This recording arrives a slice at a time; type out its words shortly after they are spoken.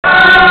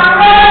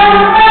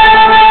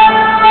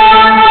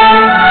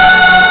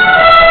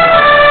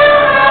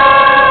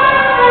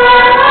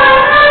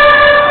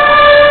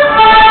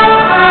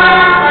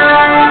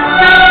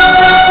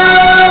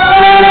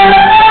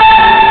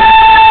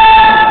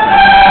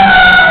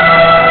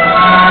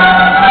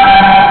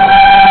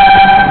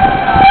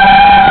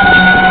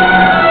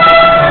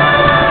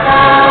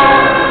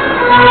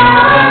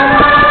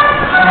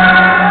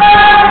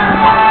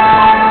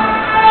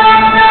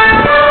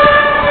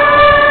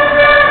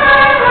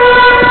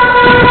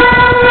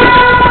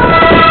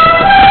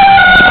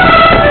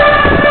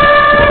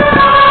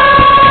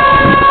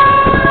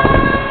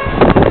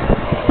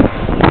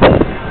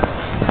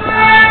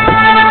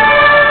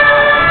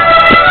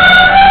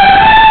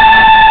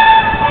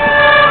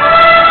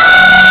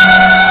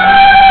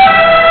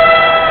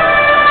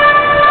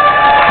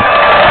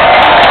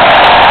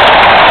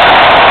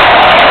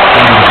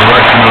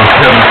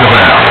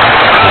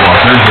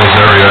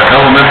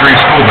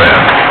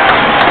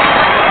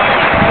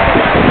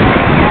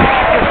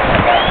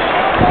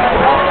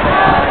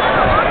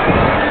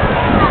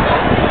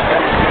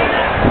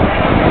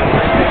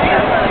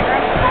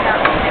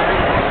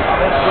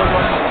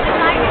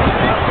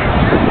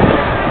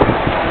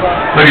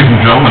Ladies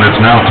and gentlemen,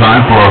 it's now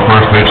time for our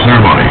first page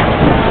ceremony.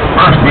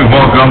 First, we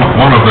welcome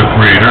one of the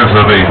creators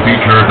of a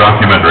feature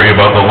documentary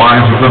about the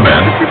lives of the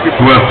men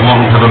who have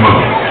flown to the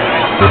moon.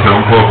 The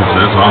film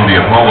focuses on the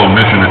Apollo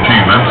mission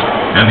achievements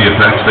and the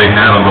effects they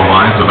had on the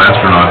lives of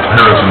astronauts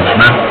Harrison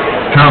Schmitt,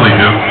 Charlie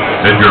Duke,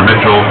 Edgar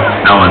Mitchell,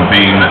 Alan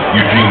Bean,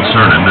 Eugene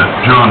Cernan,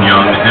 John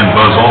Young, and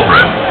Buzz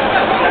Aldrin.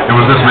 It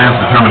was this man's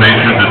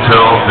determination to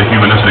tell the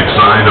humanistic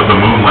side of the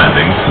moon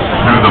landing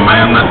through the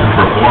man who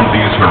performed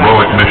these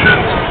heroic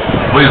missions.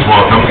 Please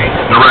welcome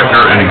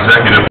Director and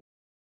Executive